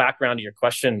circle back around to your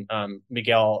question,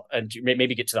 Miguel, and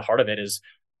maybe get to the heart of it, is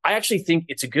I actually think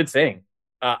it's a good thing.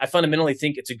 I fundamentally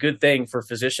think it's a good thing for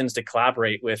physicians to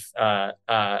collaborate with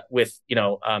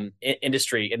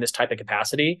industry in this type of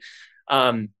capacity.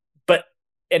 But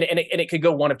it could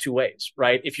go one of two ways,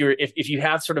 right? If you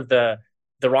have sort of the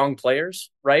wrong players,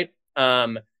 right?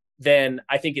 Then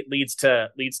I think it leads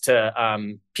to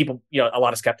people, a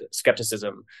lot of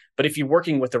skepticism. But if you're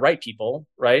working with the right people,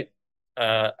 right?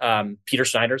 Peter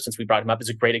Schneider, since we brought him up, is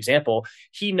a great example.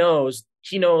 He knows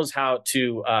how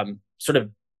to sort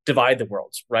of divide the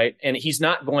worlds, right? And he's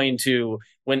not going to,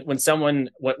 when someone,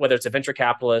 whether it's a venture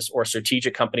capitalist or a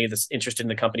strategic company that's interested in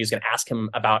the company, is going to ask him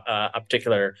about a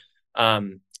particular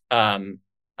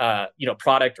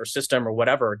product or system or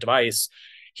whatever device,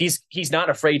 he's not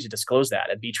afraid to disclose that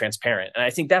and be transparent. And I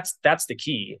think that's the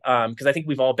key, because I think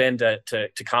we've all been to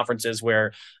conferences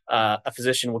where a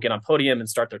physician will get on podium and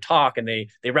start their talk, and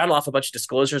they rattle off a bunch of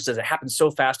disclosures as it happens so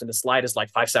fast, and the slide is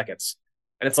like 5 seconds,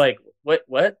 and it's like, what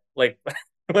like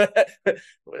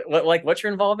what's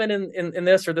your involvement in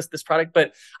this or this product?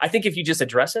 But I think if you just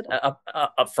address it up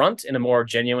front in a more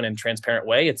genuine and transparent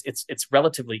way, it's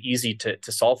relatively easy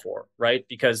to solve for, right?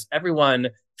 Because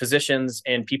everyone, physicians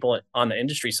and people on the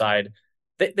industry side,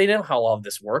 they know how all of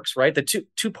this works, right? The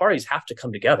two parties have to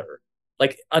come together.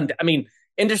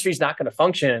 Industry is not going to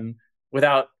function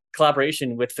without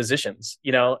collaboration with physicians,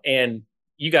 and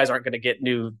you guys aren't going to get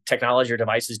new technology or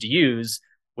devices to use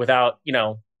without,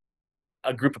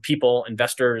 a group of people,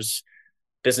 investors,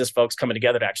 business folks coming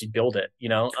together to actually build it,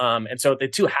 and so the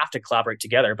two have to collaborate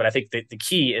together. But I think the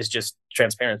key is just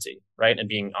transparency, right? And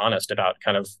being honest about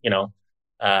kind of,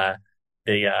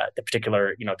 the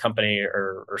particular, company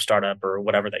or startup or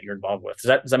whatever that you're involved with.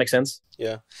 Does that make sense?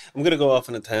 Yeah. I'm going to go off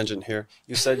on a tangent here.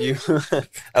 You said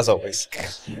as always,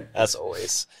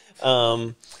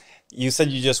 you said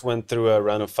you just went through a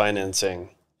round of financing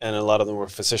and a lot of them were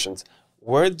physicians.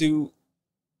 Where do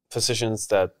physicians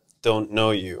that don't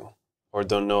know you or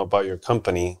don't know about your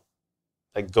company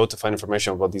go to find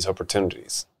information about these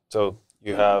opportunities? So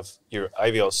you have your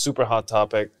IVL, super hot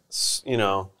topic,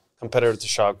 competitor to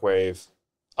Shockwave.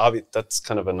 That's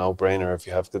kind of a no-brainer if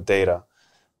you have the data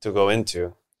to go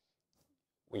into.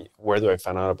 Where do I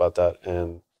find out about that?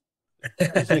 And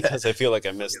because I feel like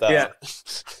I missed that. Yeah.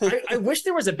 I wish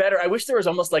there was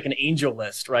almost like an angel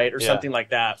list, right? Or something like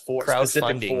that for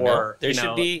specific for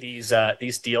should be these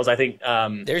deals. I think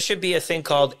there should be a thing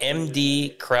called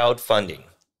MD crowdfunding.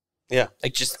 Yeah.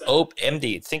 Like just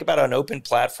MD. Think about an open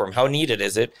platform. How needed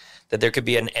is it that there could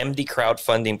be an MD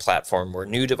crowdfunding platform where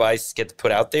new devices get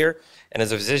put out there, and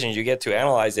as a physician, you get to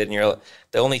analyze it, and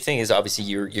the only thing is obviously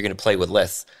you're going to play with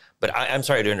less. But I'm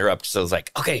sorry to interrupt. So it's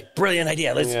like, okay, brilliant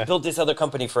idea. Let's build this other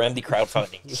company for MD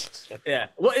crowdfunding. Yeah.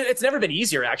 Well, it's never been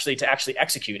easier actually to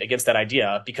execute against that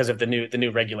idea because of the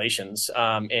new regulations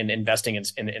in investing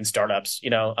in startups.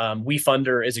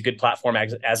 WeFunder is a good platform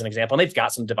as an example, and they've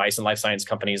got some device and life science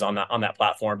companies on that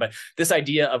platform. But this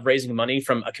idea of raising money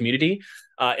from a community,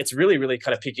 it's really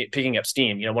kind of picking up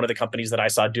steam. One of the companies that I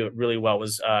saw do it really well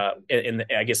was in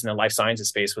the life sciences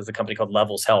space was the company called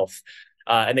Levels Health.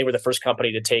 And they were the first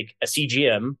company to take a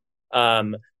CGM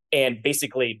and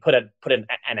basically put an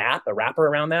app, a wrapper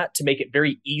around that to make it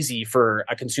very easy for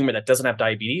a consumer that doesn't have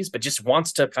diabetes, but just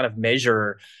wants to kind of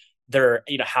measure their,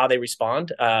 how they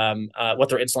respond, what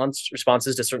their insulin response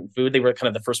is to certain food. They were kind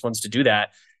of the first ones to do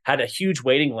that, had a huge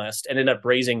waiting list and ended up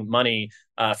raising money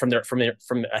from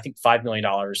I think $5 million,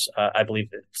 I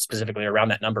believe specifically around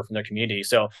that number from their community.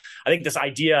 So I think this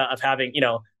idea of having,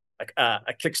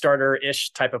 a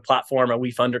Kickstarter-ish type of platform, a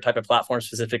WeFunder type of platform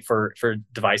specific for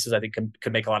devices, I think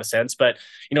could make a lot of sense. But,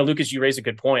 Lucas, you raise a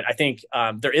good point. I think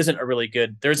there isn't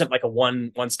like a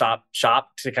one-stop shop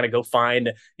to kind of go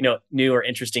find, new or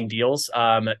interesting deals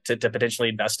to potentially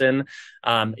invest in.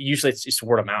 Usually it's just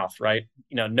word of mouth, right?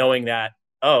 Knowing that,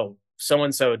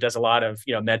 so-and-so does a lot of,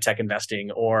 MedTech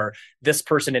investing, or this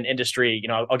person in industry,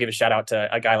 I'll give a shout out to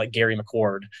a guy like Gary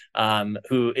McCord,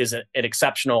 who is an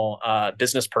exceptional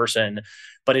business person,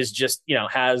 but is just,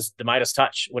 has the Midas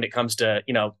touch when it comes to,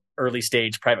 early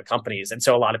stage private companies. And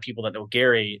so a lot of people that know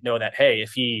Gary know that, hey,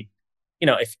 if he,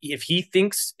 if he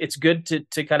thinks it's good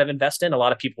to kind of invest in, a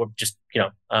lot of people will just,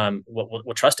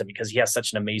 will trust him because he has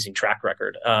such an amazing track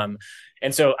record. And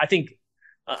so I think,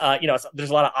 there's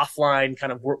a lot of offline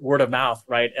kind of word of mouth,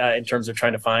 right? In terms of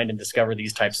trying to find and discover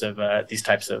these types of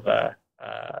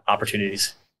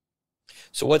opportunities.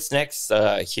 So what's next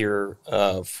here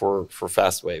for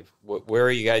FastWave? Where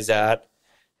are you guys at,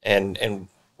 and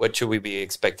what should we be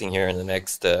expecting here in the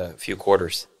next few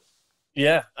quarters?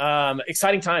 Yeah,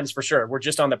 exciting times for sure. We're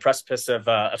just on the precipice of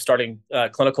starting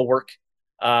clinical work.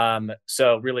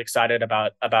 So really excited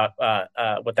about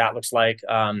what that looks like.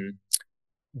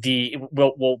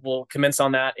 We'll commence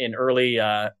on that in early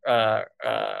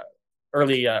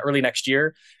next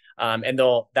year, and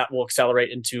that will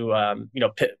accelerate into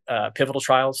pivotal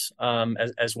trials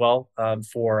as well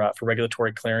for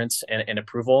regulatory clearance and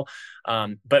approval.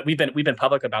 But we've been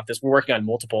public about this. We're working on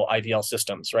multiple IVL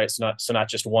systems, right? So not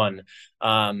just one.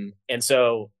 And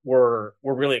so we're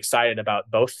really excited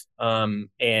about both.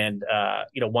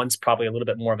 One's probably a little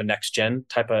bit more of a next gen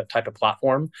type of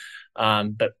platform.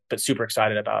 But super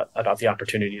excited about the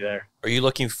opportunity there. Are you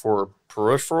looking for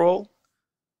peripheral,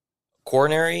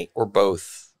 coronary, or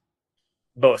both?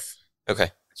 Both.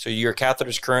 Okay. So your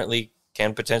catheters currently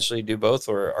can potentially do both,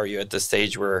 or are you at the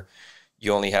stage where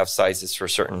you only have sizes for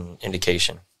certain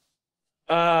indication?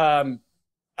 I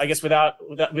guess without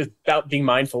being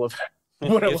mindful of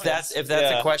if that's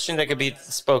a question that could be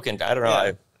spoken. I don't know.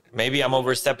 Yeah. Maybe I'm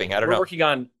overstepping. I don't know. We're working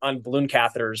on balloon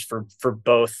catheters for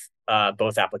both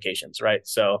applications, right?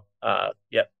 So,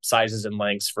 sizes and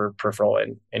lengths for peripheral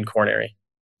and coronary.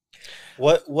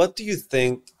 What do you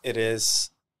think it is?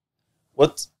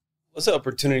 What's the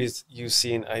opportunities you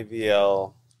see in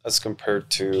IVL as compared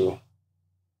to,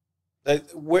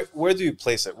 where do you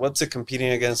place it? What's it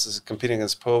competing against? Is it competing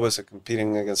against POVA? Is it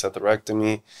competing against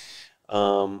atherectomy?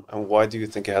 And why do you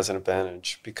think it has an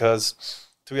advantage? Because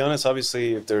to be honest,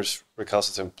 obviously, if there's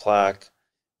recalcitrant plaque,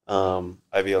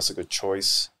 IVL is a good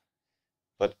choice.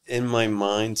 But in my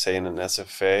mind, saying an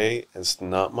SFA is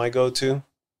not my go-to.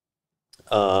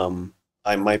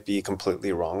 I might be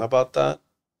completely wrong about that.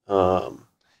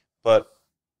 But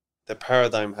the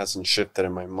paradigm hasn't shifted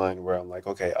in my mind where I'm like,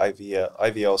 okay,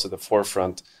 IVL is at the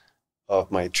forefront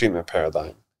of my treatment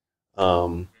paradigm.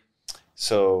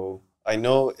 So I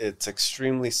know it's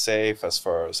extremely safe as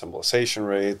far as embolization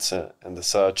rates and the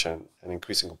such and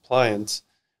increasing compliance.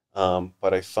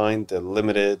 But I find the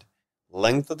limited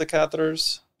length of the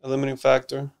catheters a limiting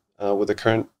factor with the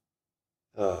current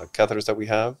catheters that we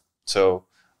have. So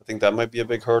I think that might be a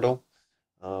big hurdle.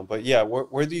 But yeah,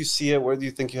 where do you see it? Where do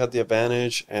you think you have the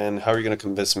advantage? And how are you going to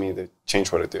convince me to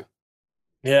change what I do?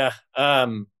 Yeah,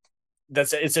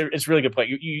 it's a really good point.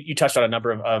 You touched on a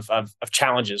number of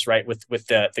challenges, right, with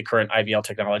the current IVL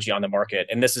technology on the market.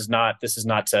 And this is not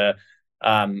to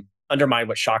undermine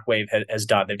what Shockwave has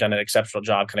done. They've done an exceptional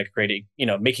job kind of creating,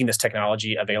 making this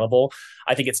technology available.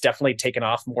 I think it's definitely taken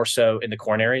off more so in the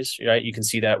coronaries, right? You can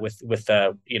see that with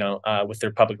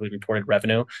their publicly reported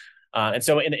revenue. And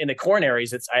so in the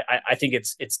coronaries, I think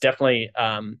it's definitely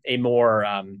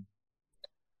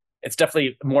it's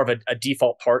definitely more of a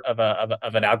default part of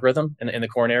an algorithm in the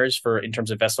coronaries in terms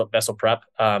of vessel prep.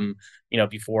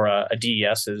 Before a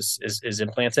DES is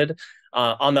implanted.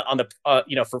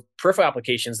 For peripheral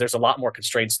applications, there's a lot more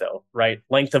constraints though, right?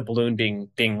 Length of balloon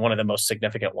being one of the most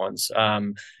significant ones.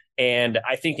 And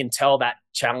I think until that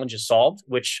challenge is solved,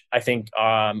 which I think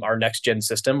our next gen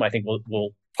system, I think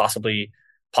will possibly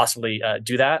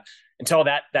do that. Until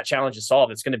that challenge is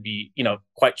solved, it's going to be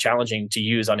quite challenging to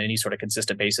use on any sort of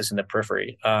consistent basis in the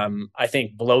periphery. I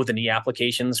think below the knee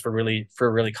applications for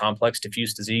really complex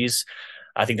diffuse disease,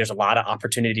 I think there's a lot of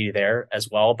opportunity there as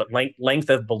well. But length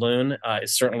of balloon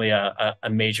is certainly a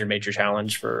major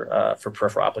challenge for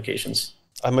peripheral applications.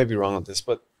 I might be wrong on this,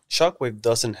 but Shockwave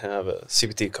doesn't have a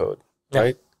CPT code,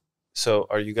 right? So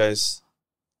are you guys,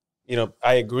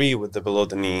 I agree with the below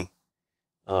the knee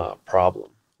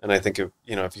problem. And I think if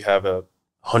you have a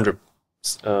 100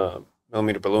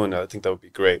 millimeter balloon, I think that would be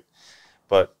great.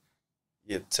 But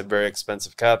it's a very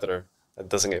expensive catheter that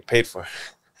doesn't get paid for.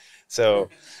 So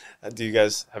have you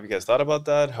guys thought about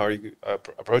that? How are you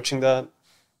approaching that?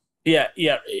 Yeah.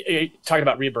 Talking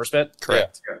about reimbursement?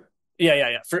 Correct.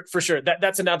 Yeah, for sure.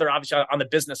 That's another, obviously, on the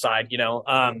business side,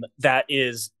 that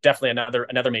is definitely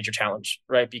another major challenge,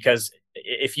 right? Because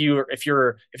if you're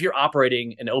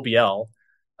operating an OBL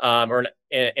or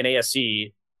an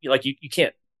ASC, you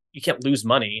can't lose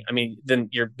money. I mean, then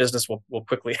your business will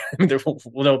quickly. I mean,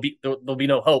 there'll be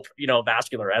no hope.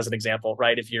 Vascular as an example,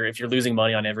 right? If you're losing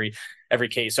money on every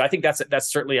case, so I think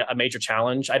that's certainly a major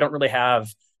challenge. I don't really have.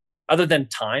 Other than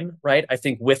time, right? I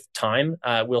think with time,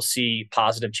 we'll see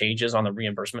positive changes on the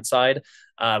reimbursement side.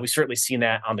 We've certainly seen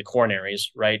that on the coronaries,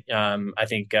 right? I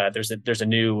think there's a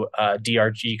new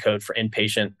DRG code for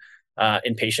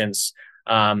inpatients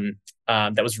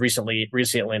that was recently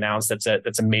announced.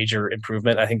 That's a major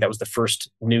improvement. I think that was the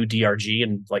first new DRG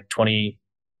in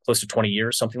close to 20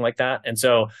 years, something like that. And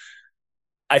so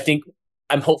I think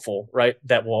I'm hopeful, right?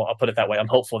 I'll put it that way. I'm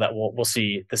hopeful that we'll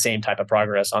see the same type of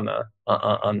progress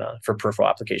for peripheral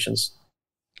applications.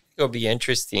 It'll be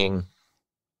interesting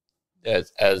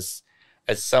as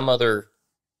some other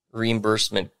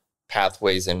reimbursement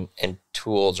pathways and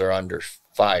tools are under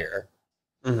fire,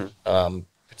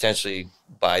 potentially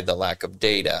by the lack of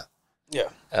data. Yeah.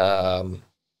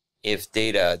 If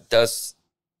data does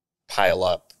pile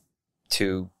up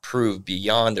to prove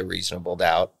beyond a reasonable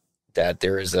doubt that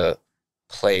there is a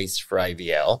place for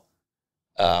IVL,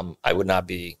 I would not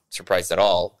be surprised at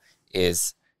all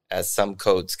is as some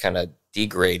codes kind of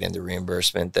degrade in the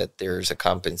reimbursement that there's a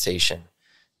compensation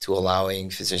to allowing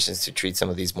physicians to treat some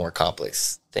of these more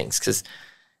complex things. Because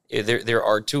there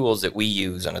are tools that we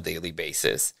use on a daily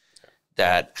basis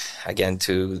that, again,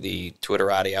 to the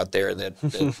Twitterati out there that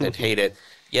hate it,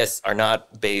 yes, are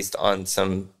not based on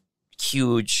some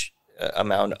huge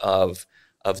amount of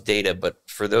data. But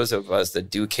for those of us that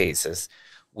do cases,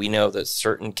 we know that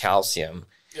certain calcium,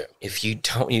 if you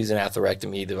don't use an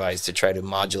atherectomy device to try to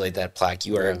modulate that plaque,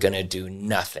 you are going to do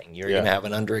nothing. You're going to have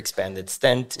an underexpanded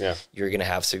stent. Yeah. You're going to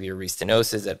have severe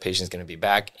restenosis. That patient's going to be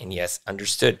back. And yes,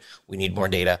 understood, we need more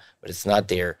data, but it's not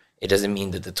there. It doesn't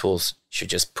mean that the tools should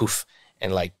just poof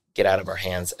and get out of our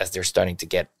hands as they're starting to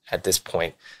get at this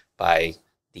point by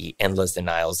the endless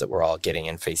denials that we're all getting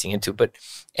and facing into. But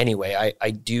anyway,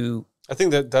 I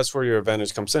think that's where your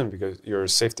advantage comes in, because your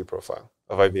safety profile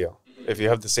of IVL. If you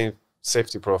have the same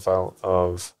safety profile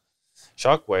of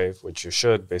Shockwave, which you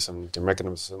should based on your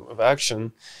mechanism of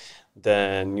action,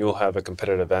 then you'll have a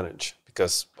competitive advantage,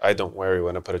 because I don't worry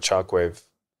when I put a Shockwave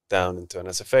down into an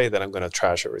SFA that I'm going to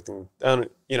trash everything down,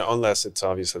 unless it's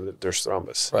obvious that there's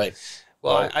thrombus. Right.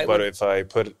 Well, but if I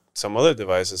put some other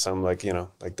devices, I'm like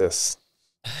this.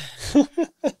 For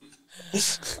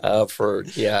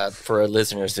our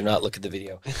listeners, do not look at the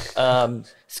video.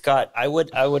 Scott, I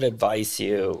would advise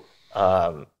you,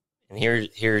 and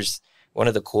here's one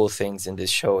of the cool things in this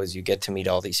show is you get to meet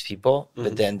all these people,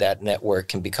 but then that network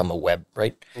can become a web,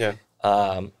 right? Yeah.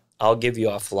 I'll give you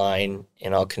offline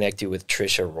and I'll connect you with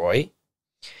Trisha Roy.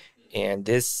 And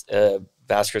this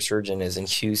vascular surgeon is in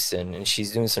Houston and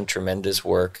she's doing some tremendous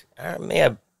work.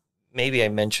 Maybe I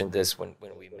mentioned this when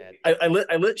we met.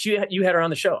 You had her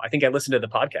on the show. I think I listened to the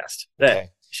podcast.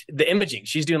 Okay. The imaging.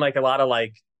 She's doing a lot of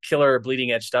killer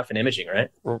bleeding edge stuff in imaging,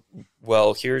 right?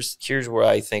 Well, here's where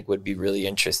I think would be really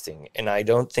interesting. And I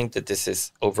don't think that this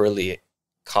is overly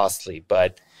costly,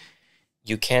 but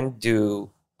you can do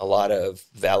a lot of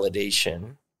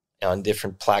validation on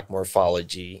different plaque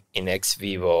morphology in ex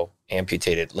vivo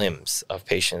amputated limbs of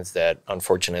patients that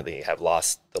unfortunately have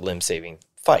lost the limb saving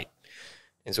fight.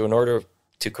 And so in order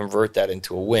to convert that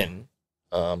into a win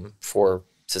for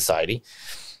society.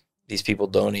 These people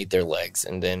donate their legs,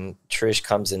 and then Trish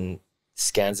comes and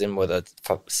scans them with a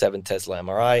 7 Tesla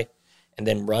MRI, and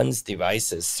then runs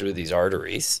devices through these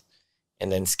arteries,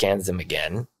 and then scans them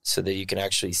again so that you can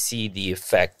actually see the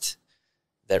effect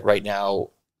that right now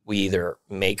we either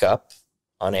make up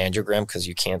on angiogram because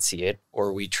you can't see it,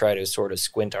 or we try to sort of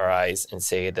squint our eyes and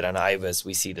say that on IVUS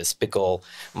we see the spickle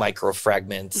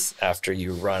microfragments after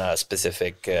you run a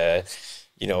specific,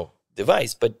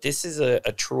 device. But this is a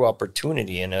true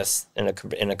opportunity in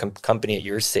a company at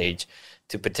your stage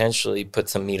to potentially put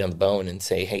some meat on the bone and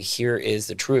say, hey, here is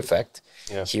the true effect.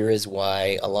 Yeah. Here is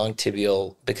why a long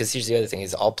tibial, because here's the other thing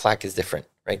is all plaque is different,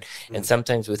 right? Mm-hmm. And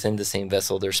sometimes within the same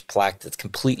vessel, there's plaque that's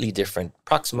completely different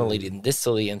proximally and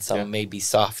distally, and some may be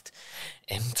soft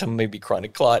and some may be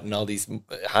chronic clot and all these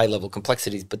high level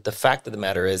complexities. But the fact of the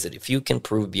matter is that if you can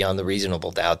prove beyond the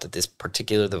reasonable doubt that this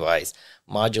particular device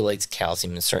modulates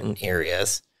calcium in certain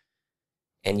areas,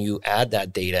 and you add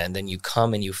that data, and then you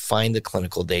come and you find the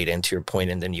clinical data, and to your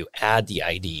point, and then you add the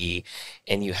IDE,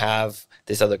 and you have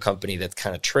this other company that's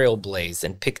kind of trailblazed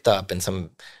and picked up and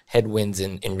some headwinds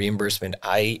in reimbursement,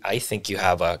 I think you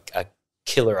have a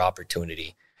killer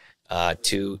opportunity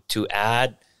to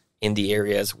add in the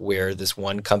areas where this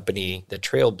one company, the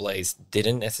trailblazed,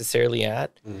 didn't necessarily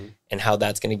add, and how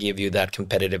that's going to give you that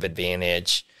competitive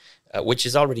advantage, which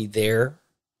is already there,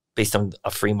 based on a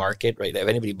free market, right? If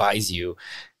anybody buys you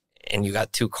and you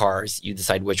got 2 cars, you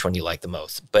decide which one you like the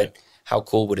most. But how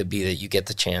cool would it be that you get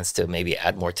the chance to maybe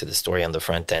add more to the story on the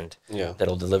front end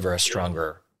that'll deliver a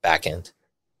stronger back end?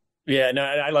 Yeah, no,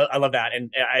 I love that.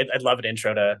 And I'd love an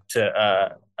intro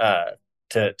to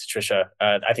Trisha.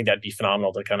 I think that'd be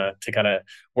phenomenal to kind of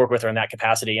work with her in that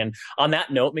capacity. And on that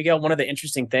note, Miguel, one of the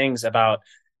interesting things about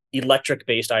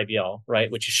electric-based IVL, right,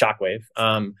 which is shockwave,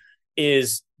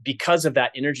 is because of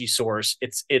that energy source,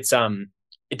 it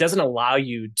doesn't allow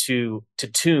you to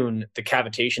tune the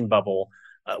cavitation bubble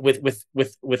with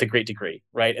a great degree,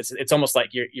 right? It's almost like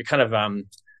you're kind of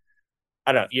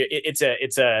I don't know.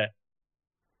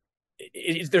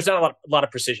 There's not a lot of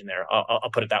precision there.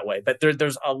 I'll put it that way. But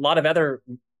there's a lot of other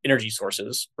energy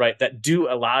sources, right, that do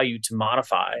allow you to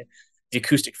modify the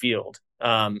acoustic field.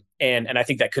 And I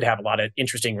think that could have a lot of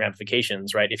interesting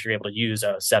ramifications, right? If you're able to use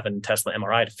a 7 Tesla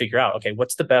MRI to figure out, okay,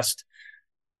 what's the best,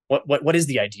 what is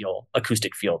the ideal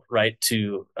acoustic field, right,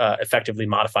 to effectively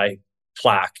modify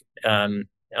plaque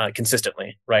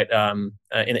consistently, right,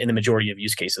 in the majority of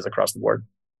use cases across the board.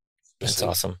 That's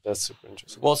awesome. That's super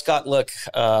interesting. Well, Scott, look,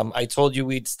 I told you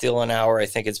we'd steal an hour. I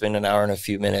think it's been an hour and a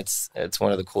few minutes. It's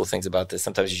one of the cool things about this.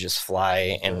 Sometimes you just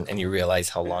fly and you realize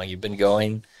how long you've been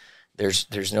going.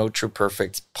 There's no true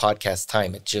perfect podcast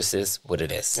time. It just is what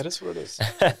it is. It is what it is.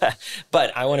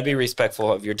 But I want to be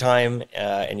respectful of your time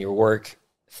and your work.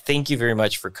 Thank you very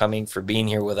much for coming, for being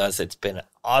here with us. It's been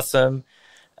awesome,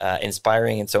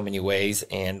 inspiring in so many ways.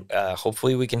 And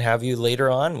hopefully we can have you later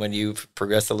on when you've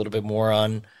progressed a little bit more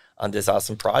on this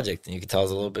awesome project, and you can tell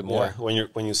us a little bit more. Yeah,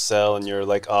 when you sell and you're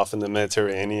like off in the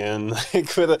Mediterranean,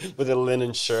 like with a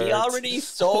linen shirt. He already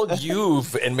sold you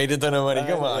and made a ton of money.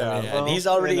 Come on, man. Well, he's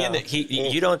already in it.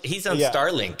 He's on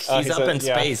Starlink. He's up in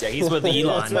space. Yeah, he's with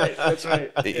Elon. That's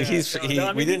right.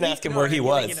 We didn't ask him where he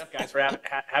was. Thank you enough, guys, for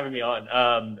having me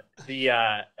on.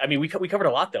 We covered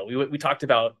a lot though. We talked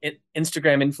about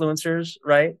Instagram influencers,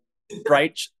 right?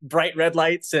 Bright red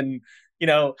lights, and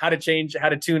how to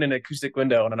tune an acoustic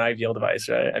window on an IVL device,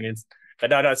 right? I mean,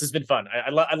 it's just been fun.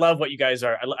 I love what you guys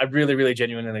are. I really, really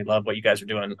genuinely love what you guys are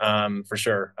doing, for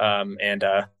sure. And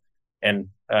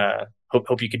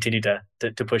hope you continue to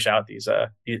push out this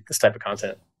type of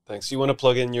content. Thanks. You want to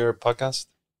plug in your podcast?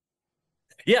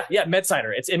 Yeah.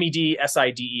 MedSider. It's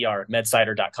MEDSIDER.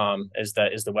 MedSider.com is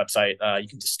the website. You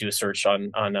can just do a search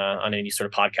on any sort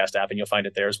of podcast app and you'll find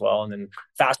it there as well. And then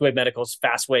FastWave Medical's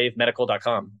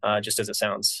FastWaveMedical.com, just as it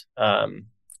sounds.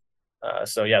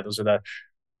 So yeah, those are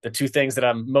the 2 things that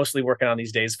I'm mostly working on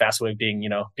these days. FastWave being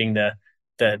the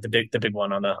big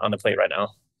one on the plate right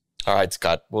now. All right,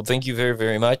 Scott. Well, thank you very,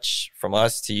 very much from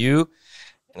us to you.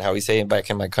 And how we say it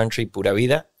back in my country, pura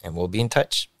vida, and we'll be in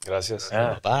touch. Gracias.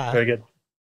 Bye. Bye. Very good.